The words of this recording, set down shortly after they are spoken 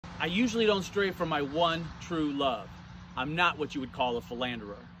I usually don't stray from my one true love. I'm not what you would call a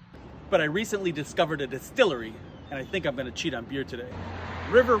philanderer. But I recently discovered a distillery, and I think I'm gonna cheat on beer today.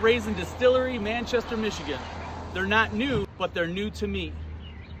 Raisin Distillery, Manchester, Michigan. They're not new, but they're new to me.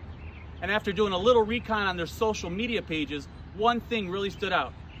 And after doing a little recon on their social media pages, one thing really stood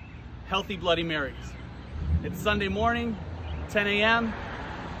out: healthy Bloody Marys. It's Sunday morning, 10 a.m.,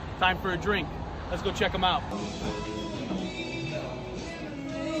 time for a drink. Let's go check them out.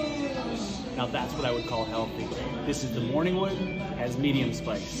 Now that's what I would call healthy. This is the morning wood, has medium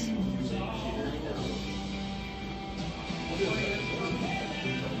spice.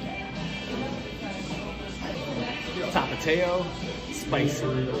 Tapateo, spicy.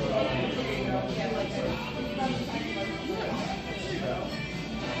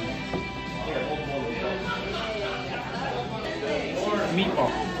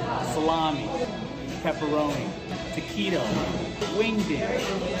 Meatball, salami, pepperoni, taquito, winged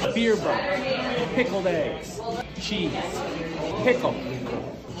in, beer bun, pickled eggs, cheese, pickle,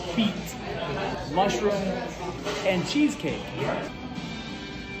 beet, mushroom, and cheesecake.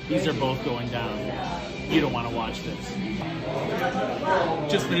 These are both going down. You don't want to watch this.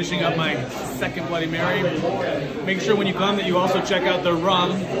 Just finishing up my second Bloody Mary. Make sure when you come that you also check out their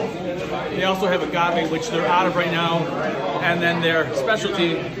rum. They also have Agave, which they're out of right now, and then their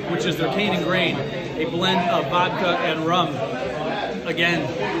specialty, which is their cane and grain, a blend of vodka and rum. Again,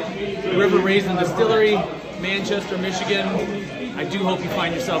 Raisin Distillery, Manchester, Michigan. I do hope you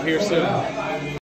find yourself here soon.